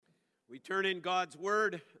We turn in God's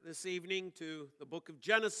Word this evening to the book of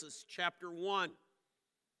Genesis, chapter 1.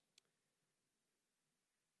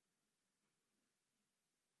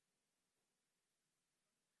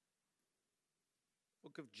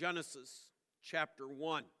 Book of Genesis, chapter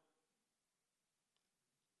 1.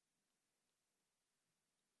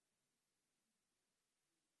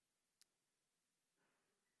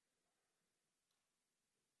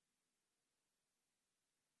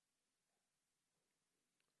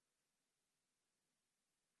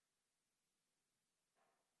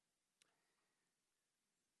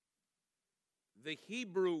 The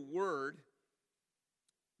Hebrew word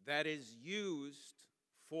that is used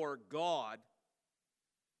for God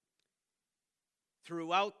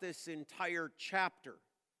throughout this entire chapter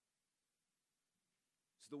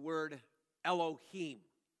is the word Elohim.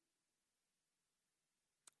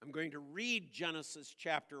 I'm going to read Genesis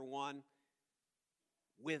chapter 1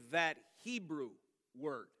 with that Hebrew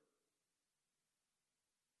word.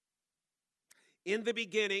 In the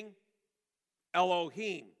beginning,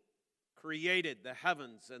 Elohim created the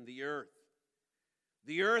heavens and the earth.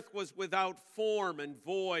 The earth was without form and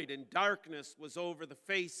void, and darkness was over the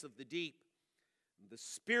face of the deep. The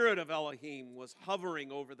Spirit of Elohim was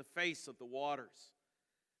hovering over the face of the waters.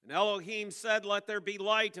 And Elohim said, "Let there be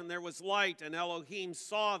light," and there was light. And Elohim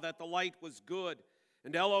saw that the light was good.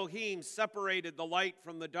 And Elohim separated the light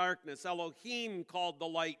from the darkness. Elohim called the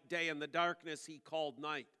light day, and the darkness he called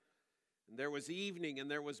night. And there was evening,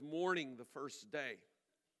 and there was morning the first day.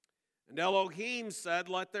 And Elohim said,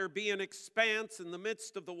 "Let there be an expanse in the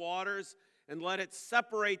midst of the waters, and let it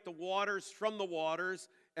separate the waters from the waters."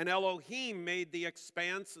 And Elohim made the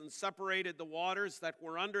expanse and separated the waters that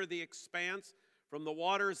were under the expanse from the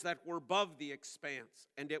waters that were above the expanse.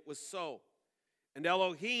 And it was so. And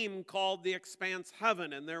Elohim called the expanse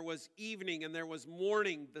heaven, and there was evening, and there was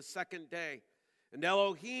morning the second day. And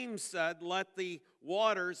Elohim said, "Let the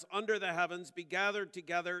waters under the heavens be gathered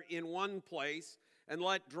together in one place, and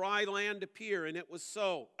let dry land appear." And it was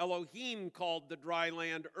so. Elohim called the dry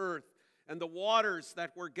land earth, and the waters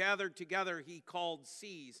that were gathered together he called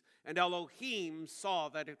seas. And Elohim saw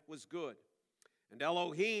that it was good. And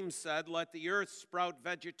Elohim said, "Let the earth sprout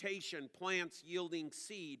vegetation, plants yielding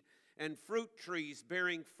seed, and fruit trees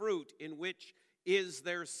bearing fruit, in which is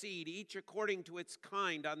their seed, each according to its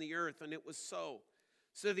kind on the earth." And it was so.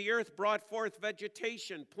 So the earth brought forth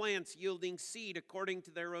vegetation, plants yielding seed according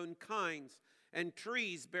to their own kinds, and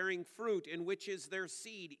trees bearing fruit, in which is their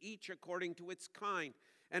seed, each according to its kind.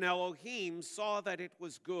 And Elohim saw that it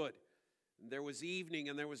was good. And there was evening,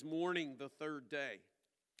 and there was morning the third day.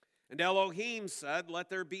 And Elohim said, "Let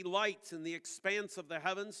there be lights in the expanse of the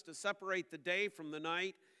heavens to separate the day from the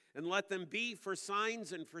night, and let them be for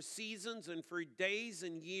signs and for seasons and for days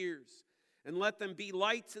and years. And let them be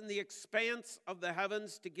lights in the expanse of the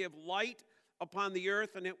heavens to give light upon the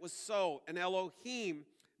earth." And it was so. And Elohim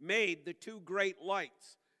made the two great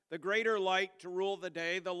lights, the greater light to rule the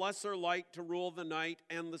day, the lesser light to rule the night,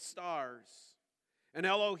 and the stars. And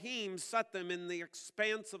Elohim set them in the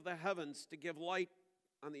expanse of the heavens to give light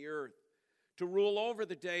on the earth, to rule over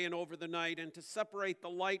the day and over the night, and to separate the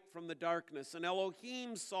light from the darkness. And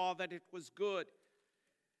Elohim saw that it was good.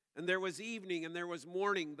 And there was evening, and there was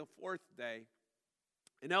morning the fourth day.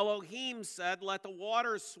 And Elohim said, "Let the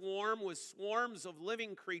waters swarm with swarms of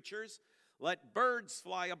living creatures. Let birds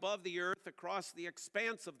fly above the earth across the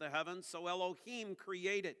expanse of the heavens." So Elohim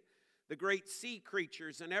created the great sea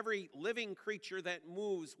creatures and every living creature that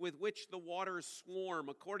moves, with which the waters swarm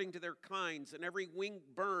according to their kinds, and every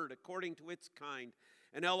winged bird according to its kind.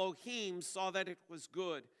 And Elohim saw that it was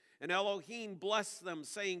good. And Elohim blessed them,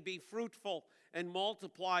 saying, "Be fruitful and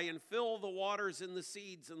multiply, and fill the waters in the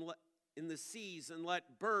seas, and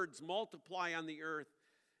let birds multiply on the earth."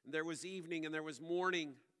 And there was evening, and there was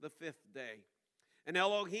morning the fifth day. And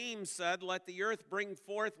Elohim said, "Let the earth bring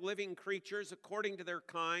forth living creatures according to their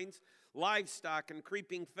kinds, livestock and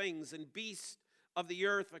creeping things, and beasts of the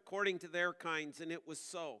earth according to their kinds." And it was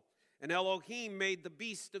so. And Elohim made the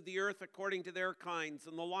beasts of the earth according to their kinds,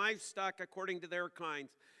 and the livestock according to their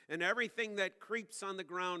kinds, and everything that creeps on the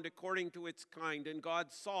ground according to its kind. And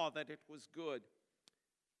God saw that it was good.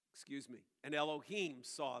 And Elohim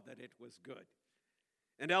saw that it was good.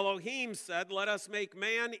 And Elohim said, "Let us make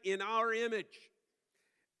man in our image,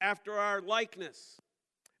 after our likeness,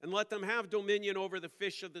 and let them have dominion over the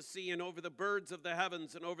fish of the sea, and over the birds of the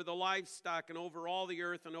heavens, and over the livestock, and over all the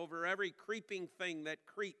earth, and over every creeping thing that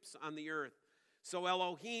creeps on the earth." So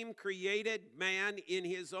Elohim created man in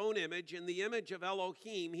his own image. In the image of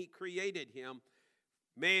Elohim he created him.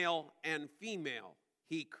 Male and female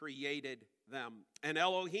he created them. And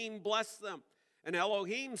Elohim blessed them. And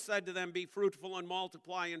Elohim said to them, be fruitful and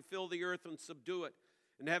multiply and fill the earth and subdue it,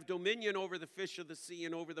 and have dominion over the fish of the sea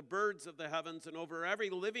and over the birds of the heavens and over every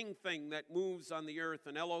living thing that moves on the earth.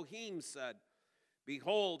 And Elohim said,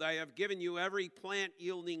 behold, I have given you every plant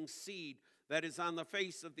yielding seed that is on the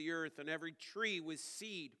face of the earth, and every tree with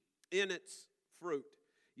seed in its fruit.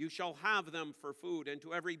 You shall have them for food, and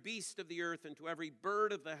to every beast of the earth, and to every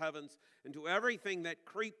bird of the heavens, and to everything that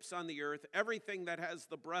creeps on the earth, everything that has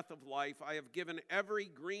the breath of life, I have given every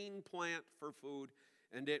green plant for food.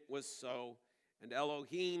 And it was so. And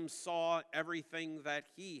Elohim saw everything that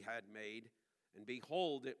he had made, and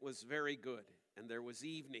behold, it was very good. And there was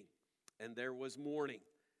evening, and there was morning,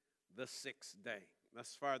 the sixth day.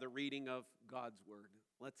 Thus far, the reading of God's word.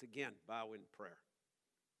 Let's again bow in prayer.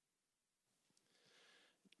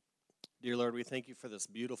 Dear Lord, we thank you for this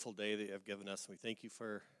beautiful day that you have given us. We thank you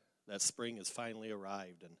for that spring has finally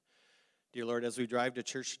arrived. And dear Lord, as we drive to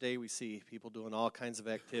church today, we see people doing all kinds of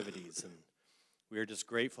activities. And we are just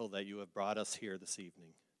grateful that you have brought us here this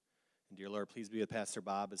evening. And dear Lord, please be with Pastor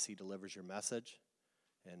Bob as he delivers your message.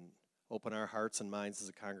 And open our hearts and minds as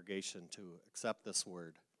a congregation to accept this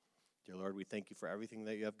word. Dear Lord, we thank you for everything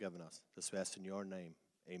that you have given us. This we ask in your name.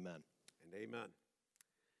 Amen. And amen.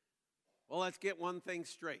 Well, let's get one thing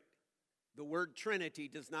straight. The word Trinity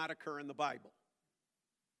does not occur in the Bible.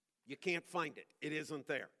 You can't find it. It isn't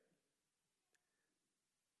there.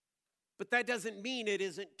 But that doesn't mean it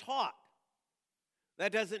isn't taught.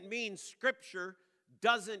 That doesn't mean Scripture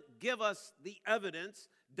doesn't give us the evidence,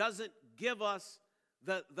 doesn't give us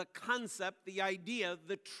the concept, the idea,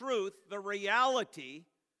 the truth, the reality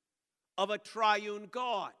of a triune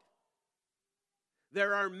God.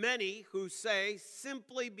 There are many who say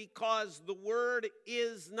simply because the word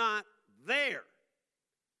is not there,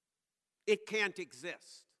 it can't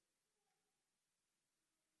exist.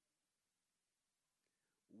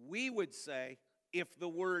 We would say if the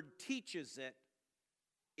word teaches it,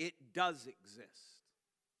 it does exist.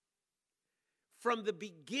 From the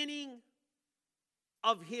beginning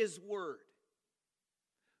of his word,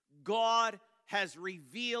 God has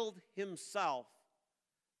revealed himself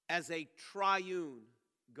as a triune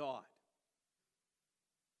God.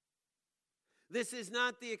 This is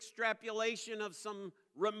not the extrapolation of some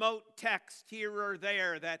remote text here or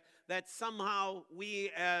there that somehow we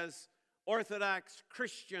as Orthodox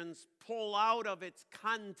Christians pull out of its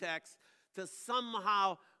context to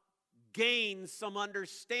somehow gain some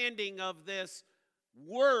understanding of this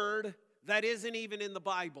word that isn't even in the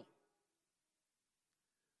Bible.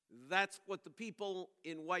 That's what the people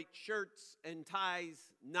in white shirts and ties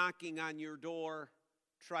knocking on your door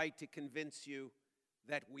try to convince you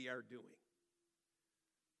that we are doing.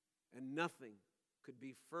 And nothing could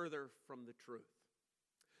be further from the truth.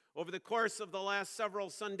 Over the course of the last several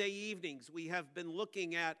Sunday evenings, we have been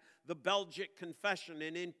looking at the Belgic Confession,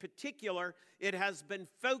 and in particular, it has been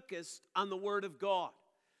focused on the Word of God.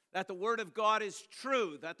 That the Word of God is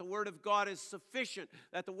true, that the Word of God is sufficient,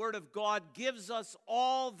 that the Word of God gives us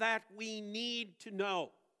all that we need to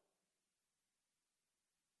know.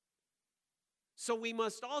 So we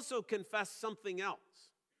must also confess something else.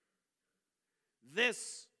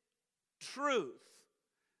 This truth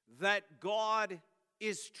that God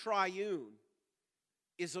is triune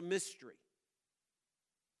is a mystery.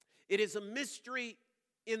 It is a mystery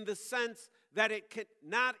in the sense that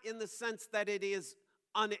not in the sense that it is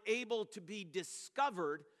unable to be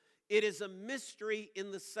discovered. It is a mystery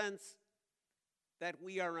in the sense that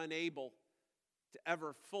we are unable to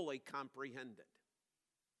ever fully comprehend it.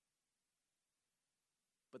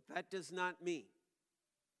 But that does not mean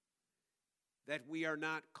that we are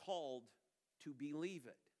not called to believe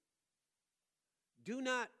it. Do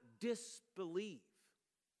not disbelieve,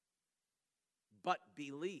 but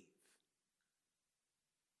believe.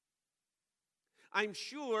 I'm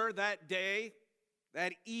sure that day,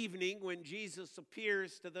 that evening when Jesus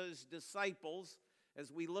appears to those disciples,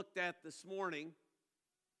 as we looked at this morning,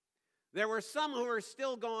 there were some who are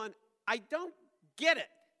still going, I don't get it.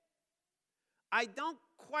 I don't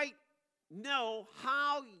quite know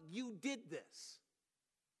how you did this.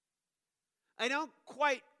 I don't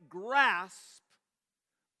quite grasp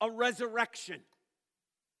a resurrection.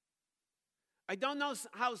 I don't know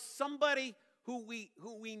how somebody who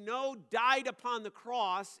we know died upon the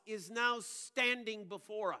cross is now standing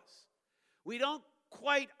before us. We don't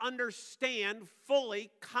quite understand, fully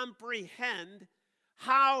comprehend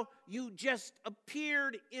how you just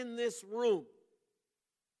appeared in this room.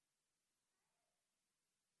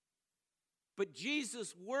 But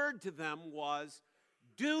Jesus' word to them was,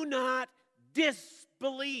 do not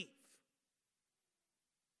disbelieve,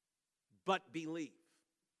 but believe.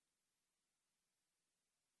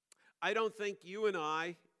 I don't think you and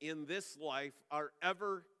I in this life are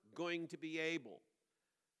ever going to be able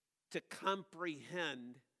to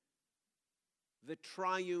comprehend the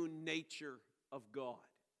triune nature of God.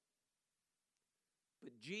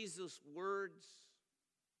 But Jesus' words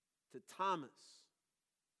to Thomas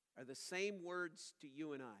are the same words to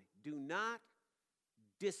you and I. Do not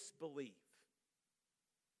disbelieve,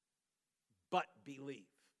 but believe.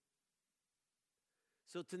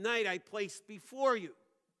 So tonight I place before you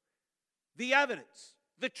the evidence,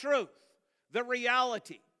 the truth, the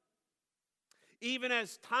reality. Even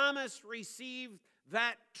as Thomas received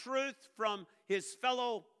that truth from his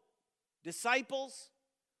fellow disciples,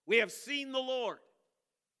 we have seen the Lord,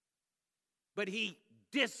 but he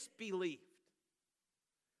disbelieved.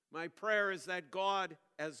 My prayer is that God,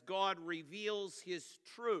 as God reveals his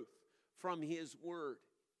truth from his word,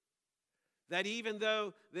 that even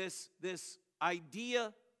though this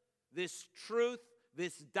idea, this truth,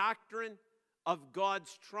 this doctrine of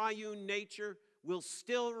God's triune nature will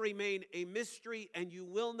still remain a mystery, and you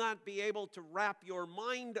will not be able to wrap your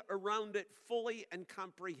mind around it fully and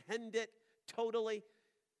comprehend it totally,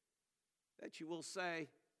 that you will say,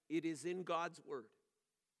 it is in God's word.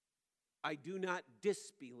 I do not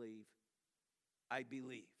disbelieve, I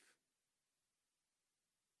believe.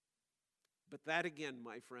 But that again,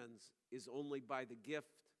 my friends, is only by the gift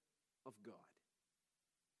of God.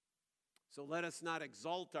 So let us not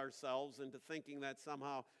exalt ourselves into thinking that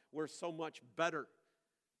somehow we're so much better.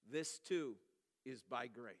 This too is by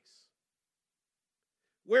grace.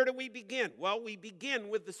 Where do we begin? Well, we begin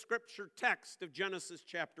with the scripture text of Genesis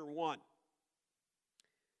chapter 1.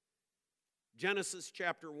 Genesis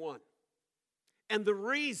chapter 1. And the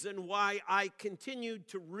reason why I continued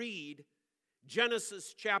to read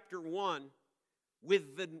Genesis chapter 1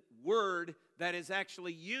 with the word that is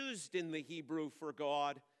actually used in the Hebrew for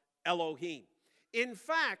God, Elohim. In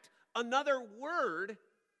fact, another word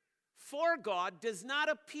for God does not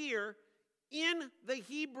appear in the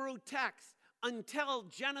Hebrew text until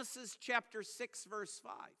Genesis chapter 6, verse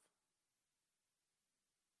 5.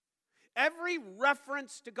 Every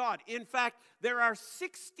reference to God, in fact, there are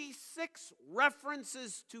 66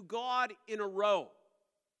 references to God in a row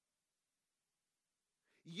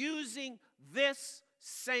using this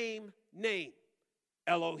same name,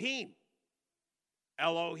 Elohim,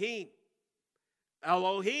 Elohim,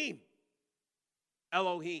 Elohim,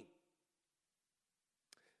 Elohim.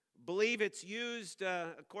 I believe it's used,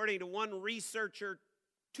 according to one researcher,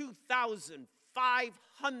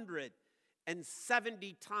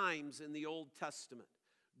 2,570 times in the Old Testament.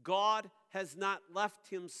 God has not left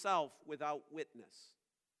himself without witness.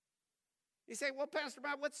 You say, well, Pastor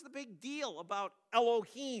Bob, what's the big deal about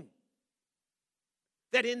Elohim?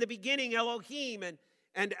 That in the beginning Elohim and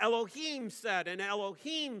Elohim said and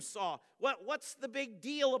Elohim saw. What's the big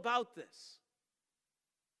deal about this?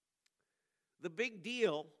 The big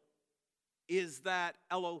deal is that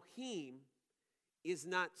Elohim is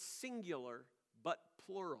not singular but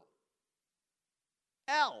plural.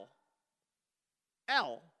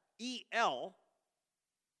 E-L,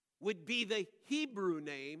 would be the Hebrew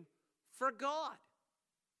name for God.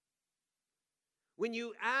 When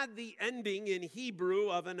you add the ending in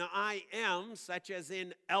Hebrew of an I-am, such as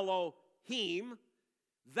in Elohim,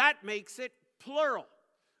 that makes it plural.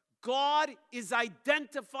 God is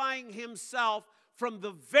identifying himself from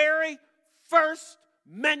the very first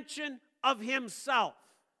mention of himself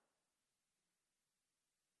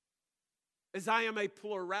as I am a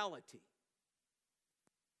plurality.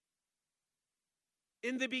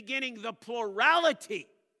 In the beginning, the plurality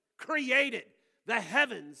created the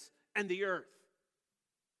heavens and the earth.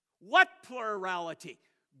 What plurality?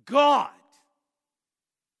 God.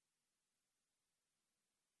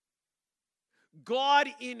 God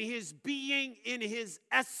in his being, in his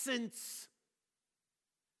essence,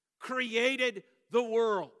 created the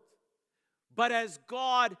world. But as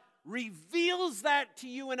God reveals that to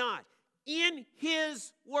you and I, in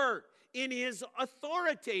his word, in his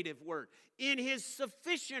authoritative word, in his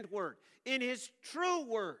sufficient word, in his true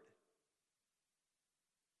word,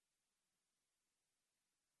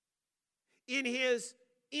 in his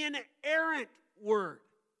inerrant word,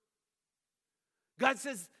 God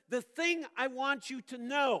says, the thing I want you to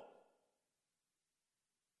know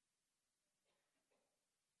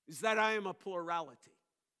is that I am a plurality.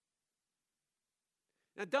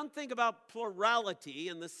 Now, don't think about plurality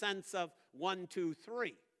in the sense of 1, 2,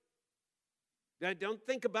 3. Now, don't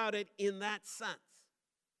think about it in that sense.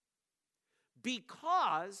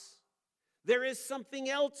 Because there is something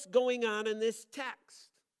else going on in this text.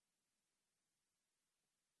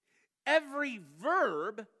 Every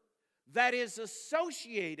verb that is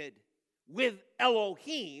associated with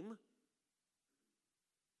Elohim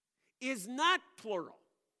is not plural,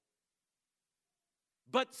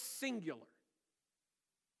 but singular.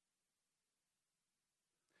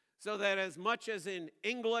 So that as much as in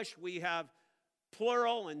English we have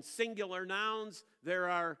plural and singular nouns, there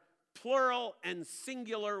are plural and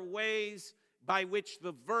singular ways by which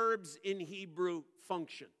the verbs in Hebrew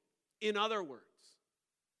function. In other words,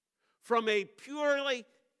 from a purely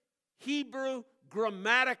Hebrew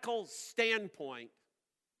grammatical standpoint,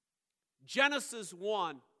 Genesis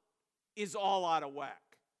 1 is all out of whack.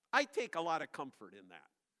 I take a lot of comfort in that.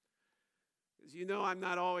 Because you know I'm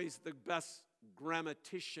not always the best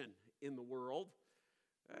grammatician in the world.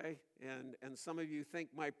 Okay? And some of you think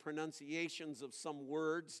my pronunciations of some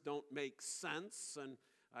words don't make sense, and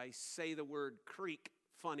I say the word creek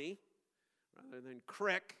funny rather than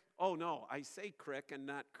crick. Oh no, I say crick and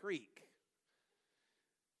not creek.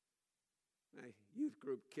 My youth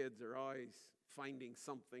group kids are always finding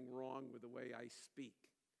something wrong with the way I speak.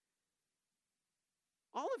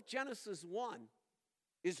 All of Genesis 1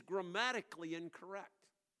 is grammatically incorrect.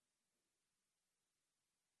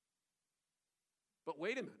 But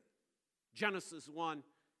wait a minute. Genesis 1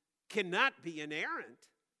 cannot be inerrant.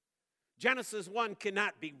 Genesis 1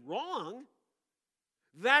 cannot be wrong.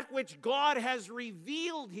 That which God has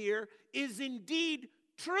revealed here is indeed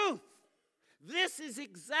truth. This is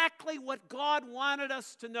exactly what God wanted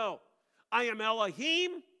us to know. I am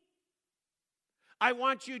Elohim. I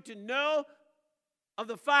want you to know of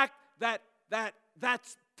the fact that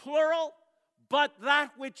that's plural, but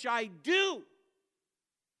that which I do,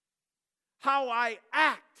 how I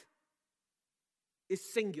act, is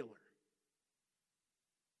singular.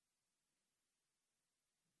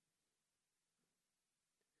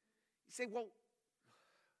 You say, well,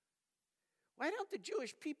 why don't the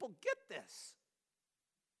Jewish people get this?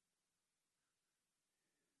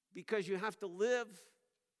 Because you have to live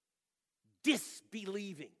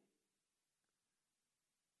disbelieving.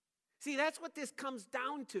 See, that's what this comes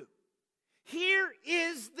down to. Here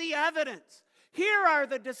is the evidence. Here are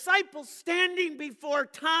the disciples standing before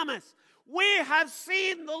Thomas. We have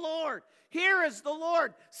seen the Lord. Here is the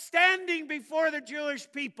Lord standing before the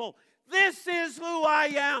Jewish people. This is who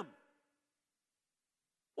I am.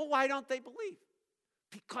 Well, why don't they believe?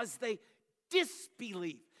 Because they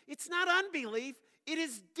disbelieve. It's not unbelief, it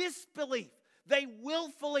is disbelief. They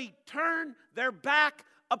willfully turn their back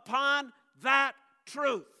upon that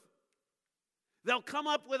truth. They'll come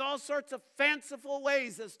up with all sorts of fanciful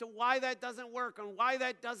ways as to why that doesn't work and why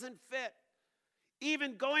that doesn't fit.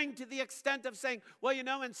 Even going to the extent of saying, well, you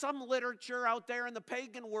know, in some literature out there in the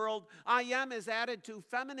pagan world, I am is added to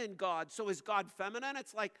feminine God. So is God feminine?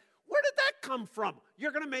 It's like, where did that come from?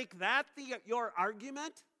 You're going to make that your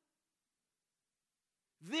argument?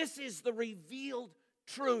 This is the revealed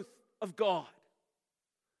truth of God.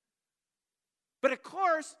 But of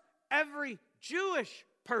course, every Jewish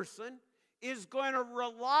person is going to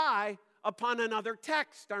rely upon another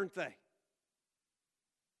text, aren't they?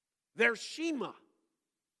 Their Shema.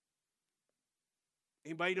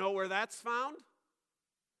 Anybody know where that's found?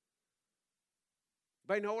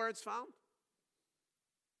 Anybody know where it's found?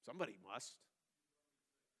 Somebody must.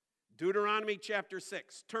 Deuteronomy chapter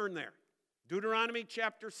 6. Turn there. Deuteronomy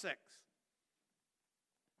chapter 6.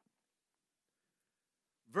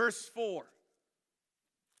 Verse 4.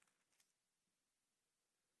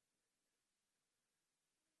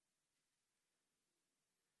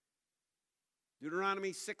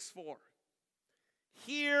 Deuteronomy 6:4.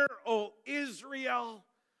 Hear, O Israel,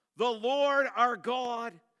 the Lord our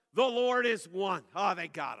God, the Lord is one. Oh, they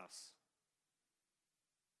got us.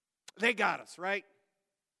 They got us, right?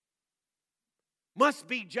 Must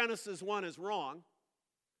be Genesis 1 is wrong,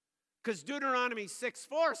 because Deuteronomy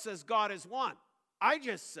 6:4 says God is one. I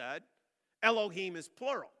just said Elohim is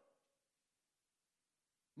plural.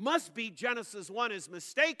 Must be Genesis 1 is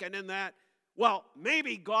mistaken in that, well,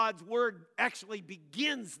 maybe God's word actually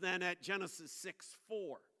begins then at Genesis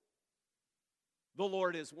 6:4. The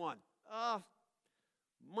Lord is one.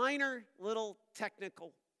 Minor little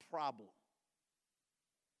technical problem.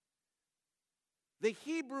 The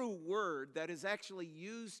Hebrew word that is actually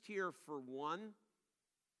used here for one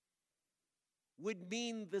would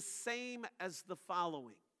mean the same as the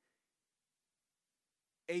following: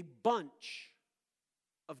 a bunch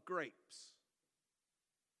of grapes.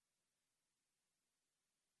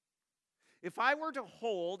 If I were to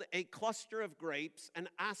hold a cluster of grapes and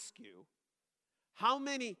ask you, how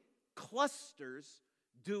many clusters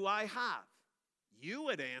do I have? You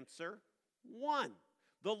would answer, one.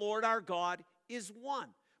 The Lord our God is one.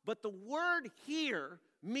 But the word here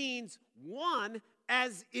means one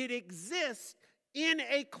as it exists in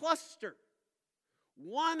a cluster.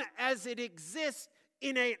 One as it exists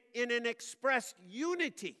in an expressed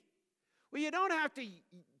unity. Well, you don't have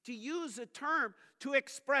to use a term to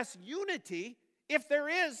express unity if there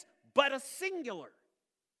is but a singular.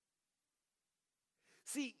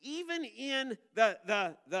 See, even in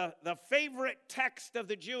the favorite text of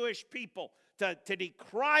the Jewish people to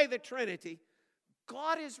decry the Trinity,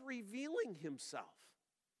 God is revealing himself.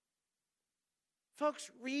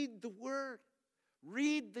 Folks, read the Word.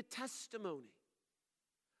 Read the testimony.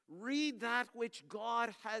 Read that which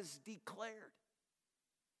God has declared.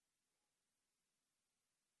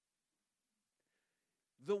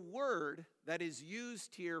 The word that is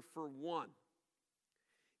used here for one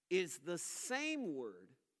is the same word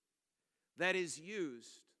that is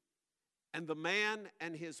used, and the man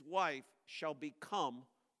and his wife shall become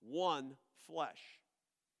one flesh.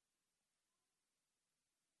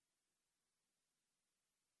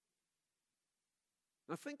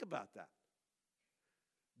 Now think about that.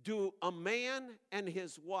 Do a man and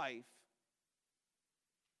his wife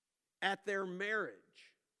at their marriage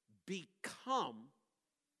become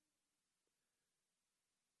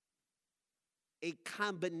a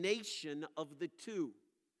combination of the two?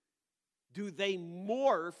 Do they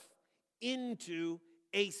morph into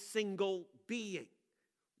a single being?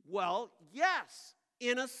 Well, yes,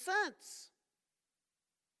 in a sense.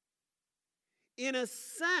 In a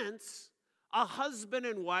sense, a husband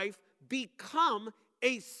and wife become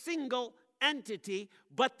a single entity,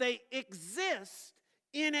 but they exist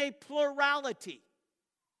in a plurality.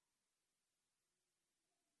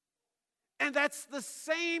 And that's the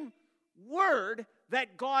same word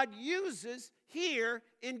that God uses here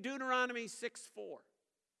in Deuteronomy 6:4.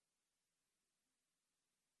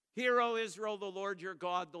 Hear, O Israel, the Lord your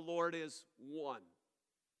God, the Lord is one.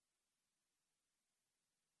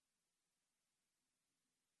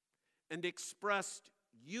 And expressed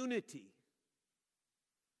unity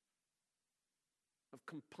of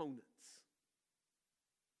components.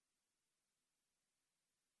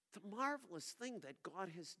 It's a marvelous thing that God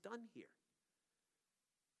has done here.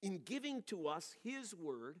 In giving to us his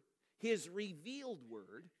word, his revealed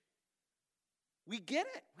word, we get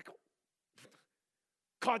it. We go,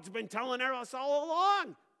 God's been telling us all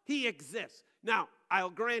along he exists. Now, I'll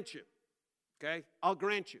grant you, okay? I'll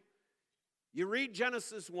grant you. You read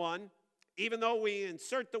Genesis 1, even though we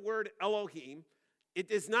insert the word Elohim, it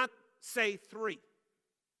does not say three.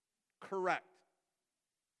 Correct.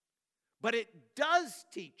 But it does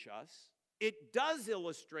teach us, it does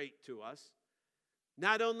illustrate to us,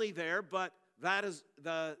 not only there, but that is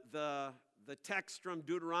the text from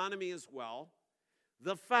Deuteronomy as well,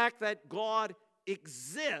 the fact that God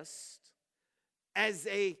exists as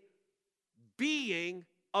a being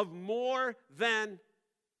of more than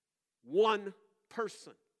one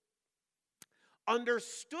person.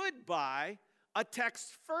 Understood by a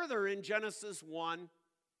text further in Genesis 1,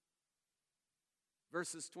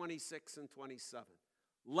 verses 26 and 27.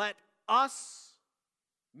 Let us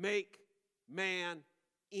make man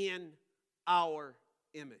in our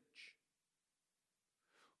image.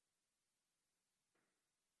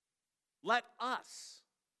 Let us,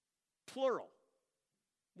 plural,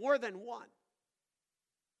 more than one.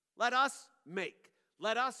 Let us make.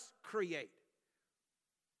 Let us create.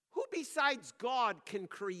 Who besides God can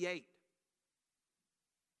create?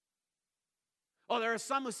 Oh, there are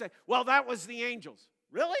some who say, well, that was the angels.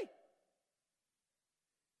 Really?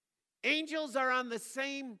 Angels are on the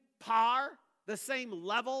same par, the same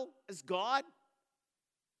level as God?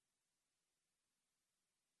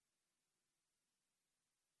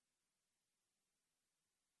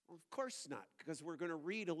 Well, of course not, because we're going to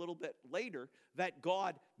read a little bit later that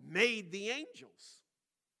God made the angels.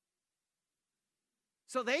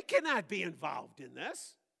 So they cannot be involved in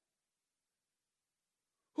this.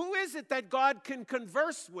 Who is it that God can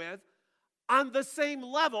converse with on the same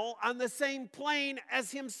level, on the same plane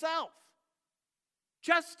as himself?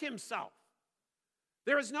 Just himself.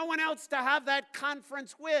 There is no one else to have that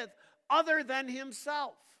conference with other than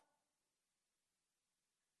himself.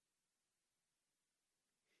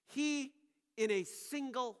 He, in a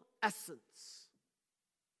single essence,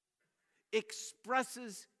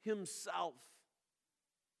 expresses himself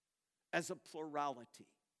as a plurality,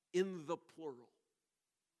 in the plural.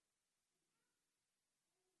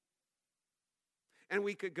 And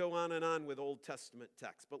we could go on and on with Old Testament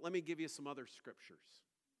texts, but let me give you some other scriptures,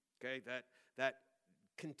 okay, that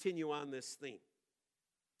continue on this theme.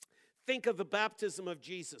 Think of the baptism of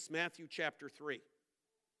Jesus, Matthew chapter 3.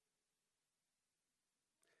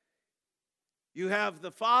 You have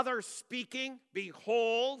the Father speaking,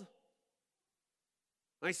 behold,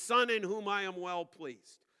 my Son in whom I am well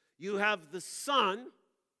pleased. You have the Son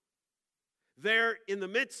there in the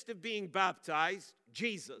midst of being baptized,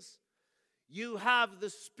 Jesus, you have the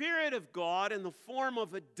Spirit of God in the form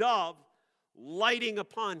of a dove lighting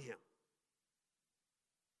upon him.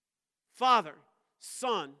 Father,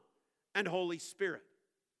 Son, and Holy Spirit.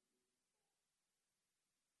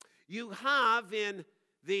 You have in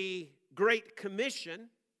the Great Commission,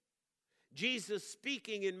 Jesus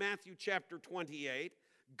speaking in Matthew chapter 28,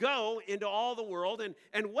 go into all the world. And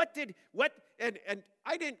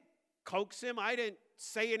I didn't coax him. I didn't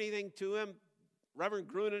say anything to him. Reverend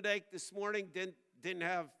Grunendijk this morning didn't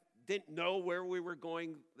know where we were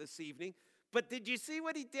going this evening. But did you see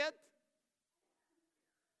what he did?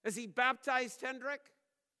 As he baptized Hendrik?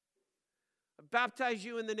 I baptize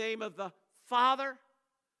you in the name of the Father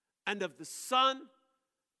and of the Son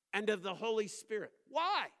and of the Holy Spirit.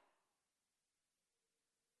 Why?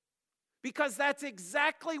 Because that's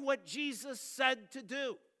exactly what Jesus said to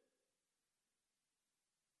do.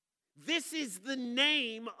 This is the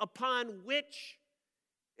name upon which,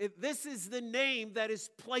 this is the name that is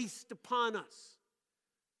placed upon us.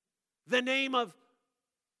 The name of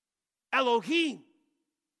Elohim,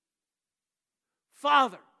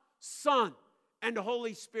 Father, Son, and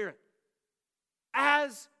Holy Spirit.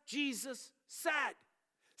 As Jesus said.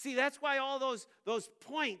 See, that's why all those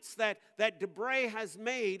points that Debray has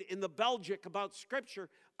made in the Belgic about Scripture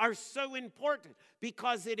are so important,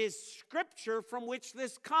 because it is Scripture from which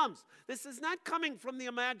this comes. This is not coming from the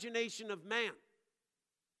imagination of man.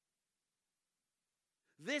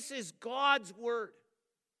 This is God's Word.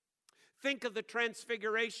 Think of the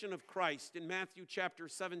transfiguration of Christ in Matthew chapter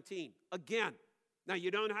 17. Again, now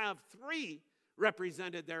you don't have three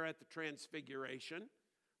represented there at the transfiguration,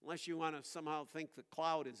 unless you want to somehow think the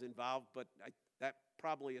cloud is involved, but that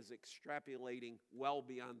probably is extrapolating well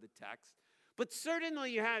beyond the text. But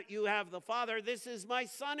certainly you have the Father, this is my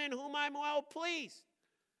Son in whom I'm well pleased.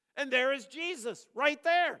 And there is Jesus right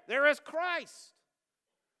there. There is Christ.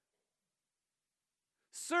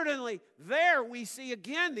 Certainly there we see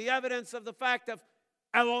again the evidence of the fact of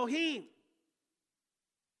Elohim.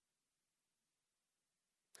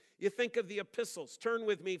 You think of the epistles. Turn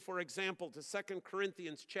with me, for example, to 2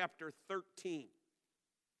 Corinthians chapter 13.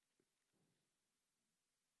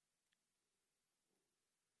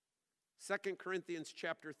 Second Corinthians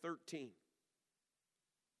chapter 13.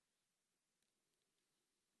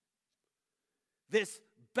 This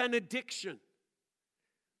benediction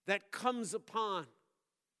that comes upon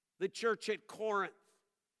the church at Corinth.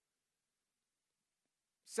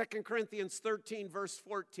 2 Corinthians 13, verse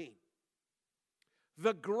 14.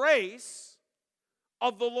 The grace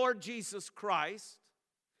of the Lord Jesus Christ,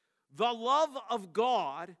 the love of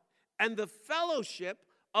God, and the fellowship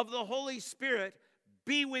of the Holy Spirit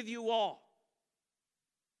be with you all.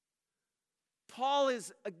 Paul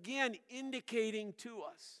is again indicating to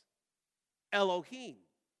us Elohim.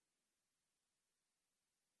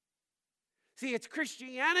 See, it's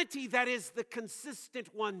Christianity that is the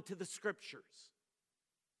consistent one to the Scriptures.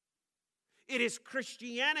 It is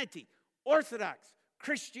Christianity, Orthodox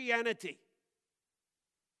Christianity,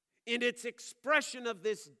 in its expression of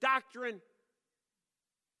this doctrine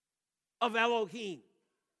of Elohim.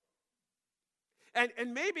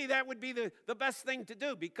 And maybe that would be the best thing to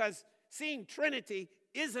do, because seeing Trinity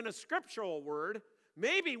isn't a scriptural word.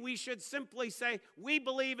 Maybe we should simply say, we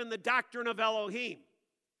believe in the doctrine of Elohim.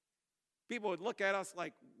 People would look at us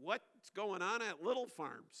like, what's going on at Little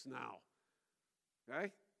Farms now?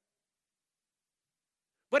 Okay?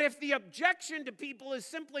 But if the objection to people is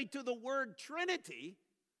simply to the word Trinity,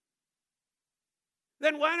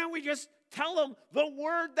 then why don't we just tell them the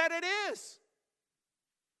word that it is?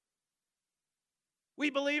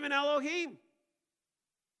 We believe in Elohim,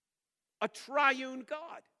 a triune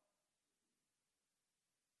God.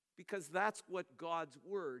 Because that's what God's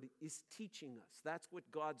word is teaching us. That's what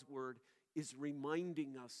God's word is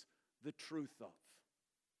reminding us the truth of.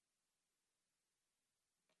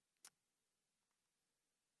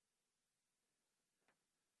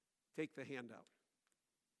 Take the handout.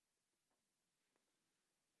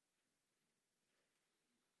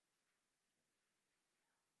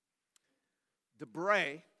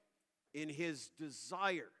 Debray, in his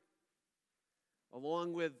desire,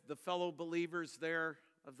 along with the fellow believers there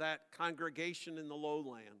of that congregation in the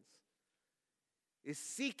lowlands, is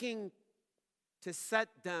seeking to set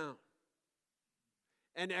down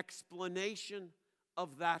an explanation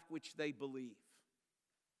of that which they believe.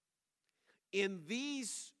 In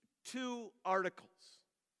these two articles,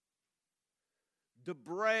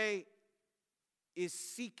 Debray is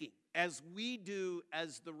seeking, as we do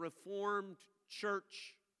as the Reformed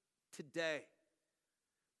Church today,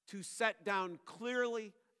 to set down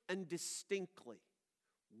clearly and distinctly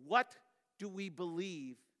what do we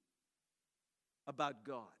believe about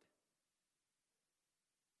God?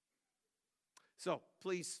 So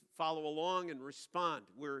please follow along and respond.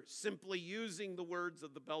 We're simply using the words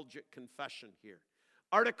of the Belgic Confession here.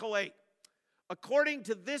 Article 8. According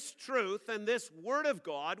to this truth and this Word of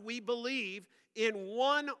God, we believe in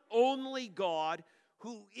one only God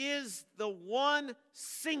who is the one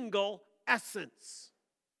single essence.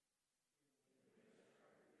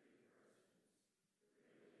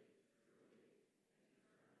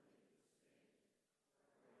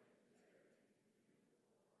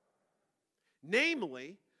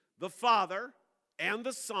 Namely, the Father and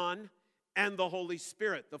the Son and the Holy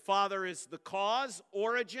Spirit. The Father is the cause,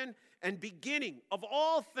 origin, and beginning of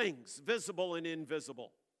all things, visible and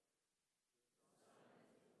invisible.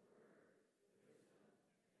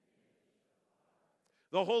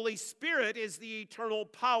 The Holy Spirit is the eternal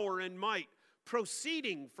power and might,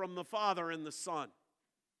 proceeding from the Father and the Son.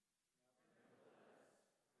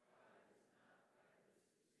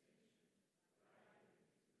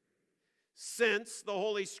 Since the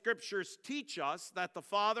Holy Scriptures teach us that the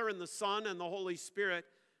Father and the Son and the Holy Spirit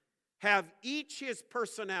have each his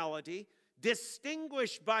personality,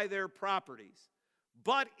 distinguished by their properties,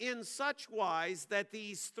 but in such wise that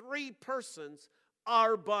these three persons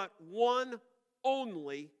are but one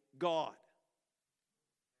only God.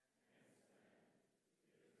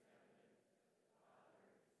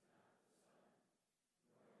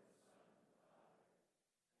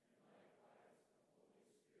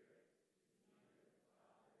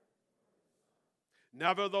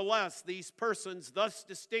 Nevertheless, these persons thus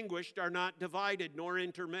distinguished are not divided nor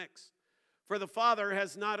intermixed. For the Father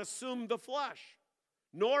has not assumed the flesh,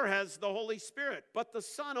 nor has the Holy Spirit, but the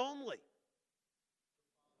Son only.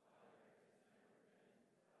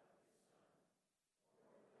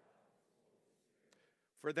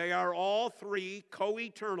 For they are all three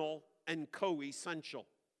co-eternal and co-essential.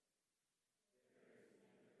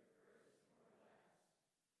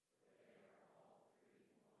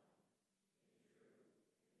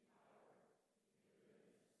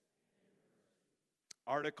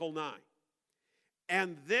 Article 9.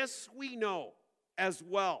 And this we know as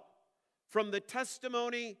well from the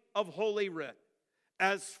testimony of Holy Writ,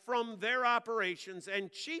 as from their operations,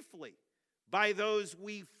 and chiefly by those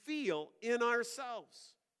we feel in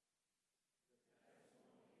ourselves.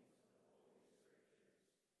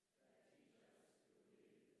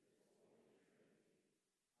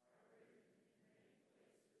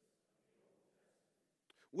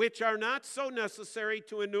 Which are not so necessary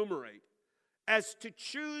to enumerate as to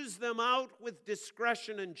choose them out with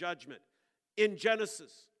discretion and judgment. In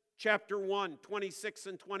Genesis chapter 1, 26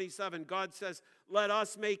 and 27, God says, let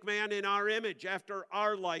us make man in our image, after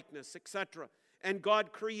our likeness, etc. And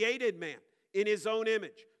God created man in his own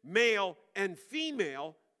image. Male and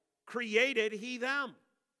female created he them.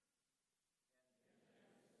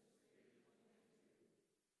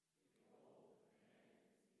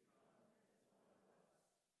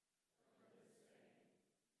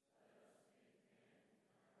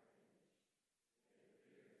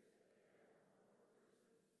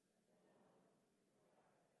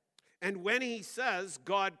 And when he says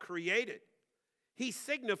God created, he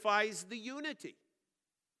signifies the unity.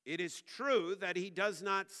 It is true that he does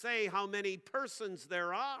not say how many persons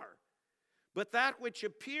there are, but that which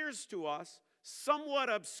appears to us somewhat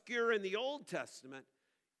obscure in the Old Testament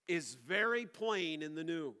is very plain in the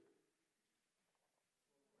New.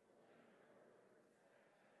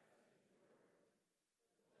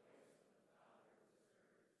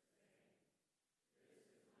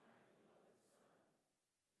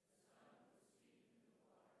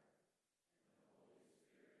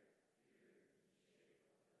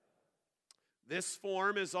 This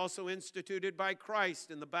form is also instituted by Christ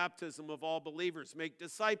in the baptism of all believers. Make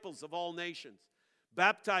disciples of all nations,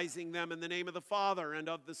 baptizing them in the name of the Father and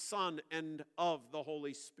of the Son and of the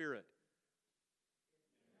Holy Spirit.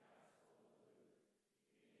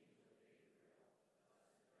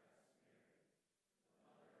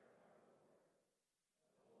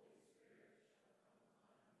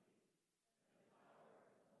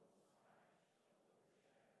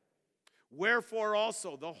 Wherefore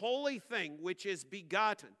also the holy thing which is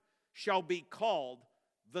begotten shall be called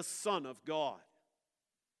the Son of God.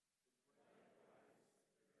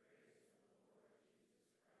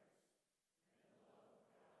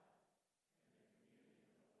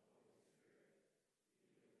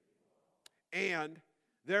 And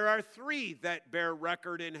there are three that bear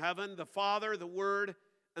record in heaven, the Father, the Word,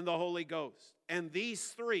 and the Holy Ghost. And these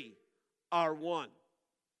three are one.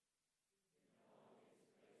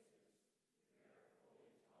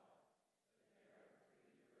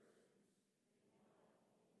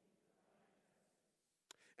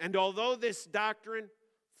 And although this doctrine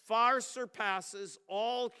far surpasses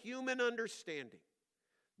all human understanding,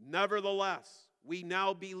 nevertheless, we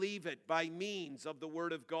now believe it by means of the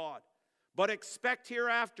Word of God, but expect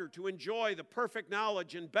hereafter to enjoy the perfect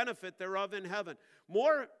knowledge and benefit thereof in heaven.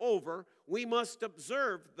 Moreover, we must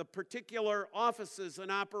observe the particular offices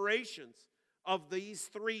and operations of these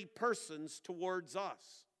three persons towards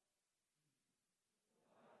us.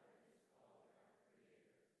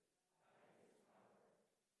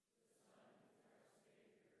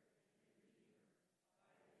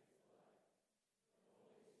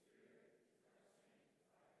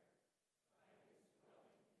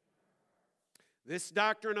 This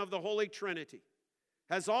doctrine of the Holy Trinity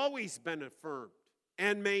has always been affirmed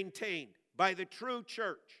and maintained by the true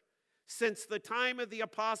church since the time of the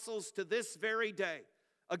apostles to this very day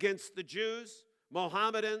against the Jews,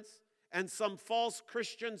 Mohammedans, and some false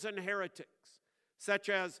Christians and heretics, such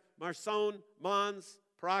as Marcion, Mons,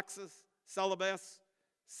 Praxis, Celebes,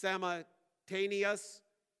 Samatanius,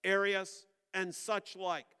 Arius, and such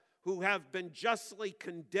like, who have been justly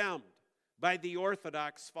condemned by the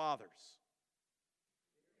Orthodox Fathers.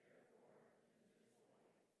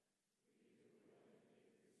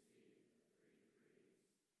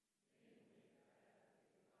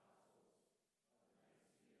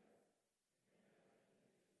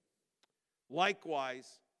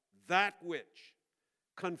 Likewise, that which,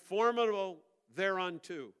 conformable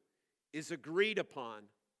thereunto, is agreed upon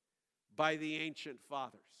by the ancient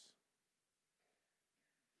fathers.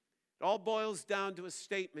 It all boils down to a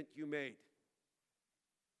statement you made.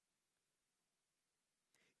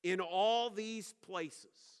 In all these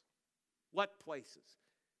places, what places?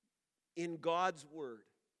 In God's Word,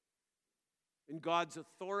 in God's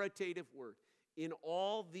authoritative Word, in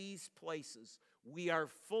all these places, we are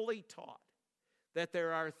fully taught that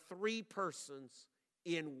there are three persons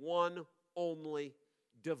in one only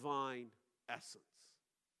divine essence.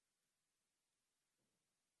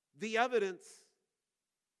 The evidence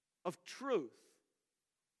of truth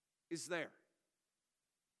is there.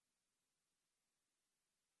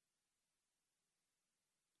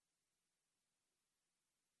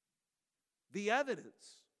 The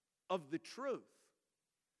evidence of the truth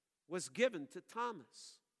was given to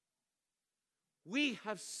Thomas. We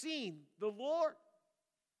have seen the Lord.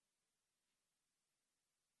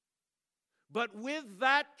 But with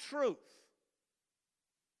that truth,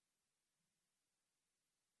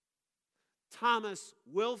 Thomas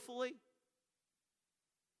willfully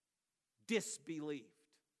disbelieved.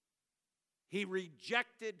 He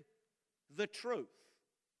rejected the truth.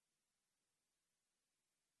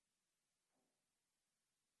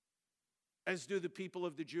 As do the people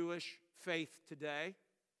of the Jewish faith today.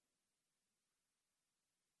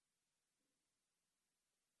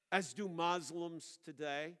 As do Muslims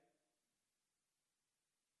today.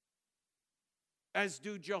 As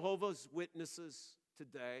do Jehovah's Witnesses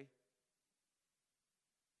today.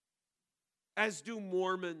 As do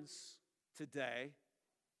Mormons today.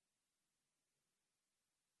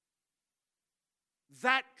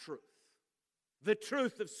 That truth, the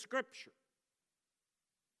truth of Scripture,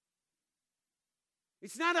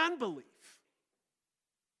 it's not unbelief.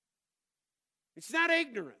 It's not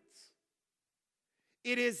ignorance.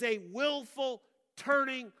 It is a willful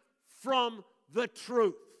turning from the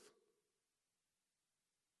truth.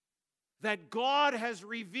 That God has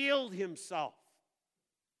revealed Himself.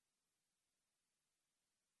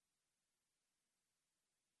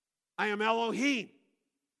 I am Elohim.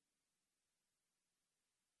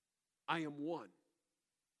 I am one.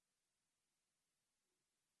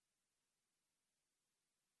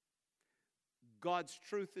 God's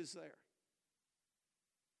truth is there.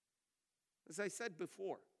 As I said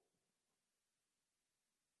before,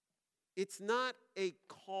 it's not a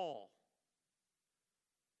call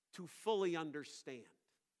to fully understand.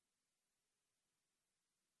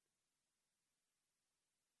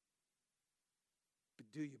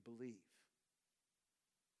 But do you believe?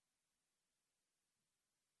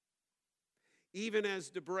 Even as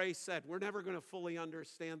Debray said, we're never going to fully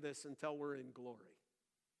understand this until we're in glory.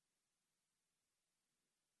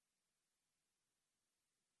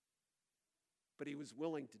 But he was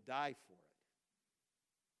willing to die for it,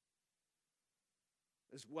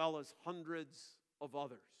 as well as hundreds of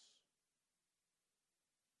others.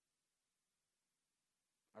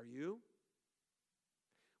 Are you?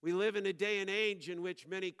 We live in a day and age in which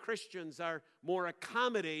many Christians are more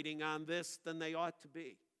accommodating on this than they ought to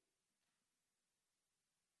be.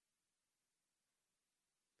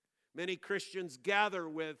 Many Christians gather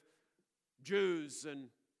with Jews and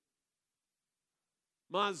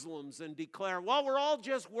Muslims and declare, well, we're all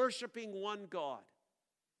just worshiping one God.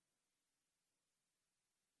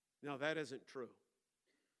 No, that isn't true.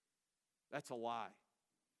 That's a lie.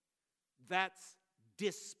 That's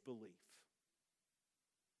disbelief.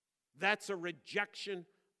 That's a rejection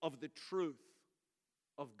of the truth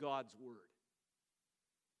of God's Word.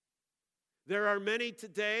 There are many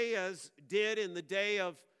today, as did in the day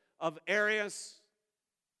of Arius,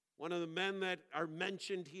 one of the men that are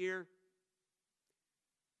mentioned here,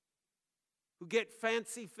 who get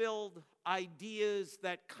fancy-filled ideas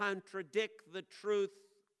that contradict the truth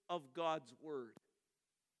of God's Word.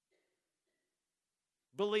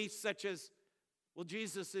 Beliefs such as, well,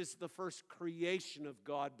 Jesus is the first creation of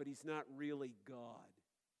God, but he's not really God.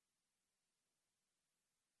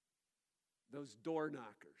 Those door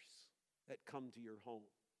knockers that come to your home.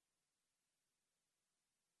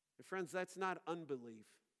 And friends, that's not unbelief,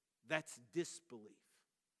 that's disbelief.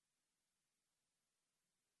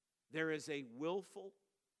 There is a willful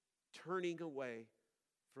turning away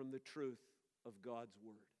from the truth of God's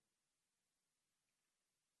Word.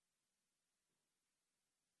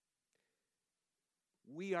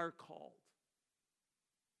 We are called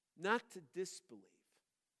not to disbelieve,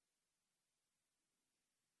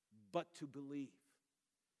 but to believe.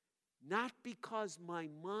 Not because my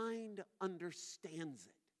mind understands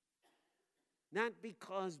it, not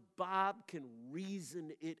because Bob can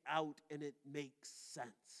reason it out and it makes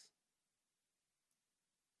sense,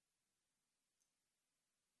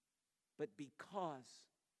 but because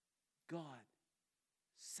God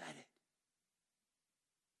said it.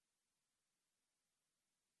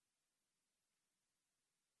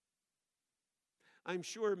 I'm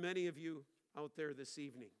sure many of you out there this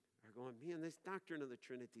evening are going, man, this doctrine of the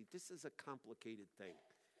Trinity, this is a complicated thing.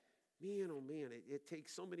 Man, oh man, it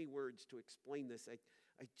takes so many words to explain this. I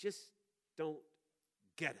just don't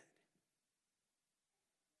get it.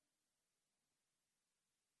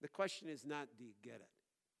 The question is not, do you get it?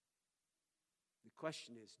 The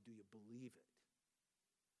question is, do you believe it?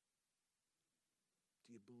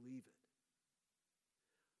 Do you believe it?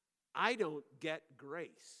 I don't get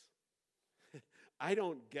grace. I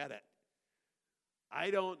don't get it.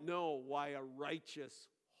 I don't know why a righteous,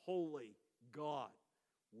 holy God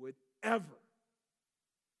would ever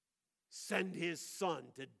send his Son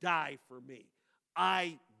to die for me.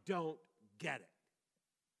 I don't get it.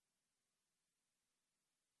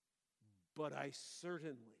 But I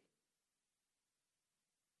certainly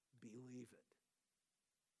believe it.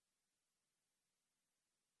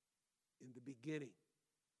 In the beginning,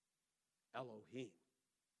 Elohim.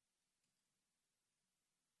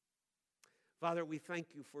 Father, we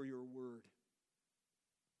thank you for your word.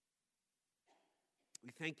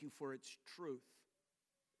 We thank you for its truth.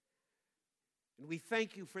 And we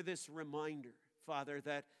thank you for this reminder, Father,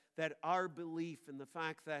 that our belief in the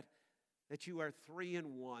fact that you are three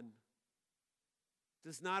in one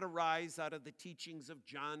does not arise out of the teachings of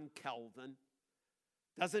John Calvin,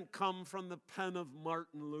 doesn't come from the pen of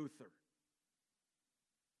Martin Luther,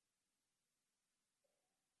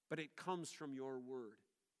 but it comes from your word.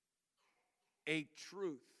 A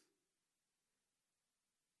truth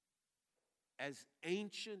as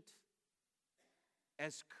ancient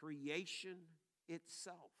as creation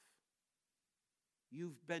itself.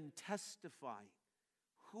 You've been testifying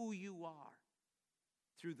who you are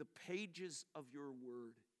through the pages of your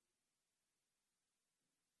word.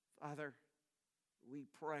 Father, we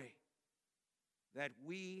pray that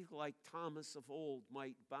we, like Thomas of old,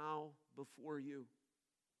 might bow before you.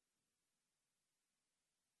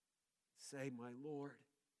 Say, my Lord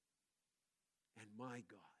and my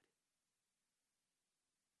God.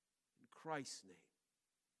 In Christ's name.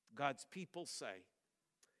 God's people say,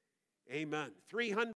 amen. 300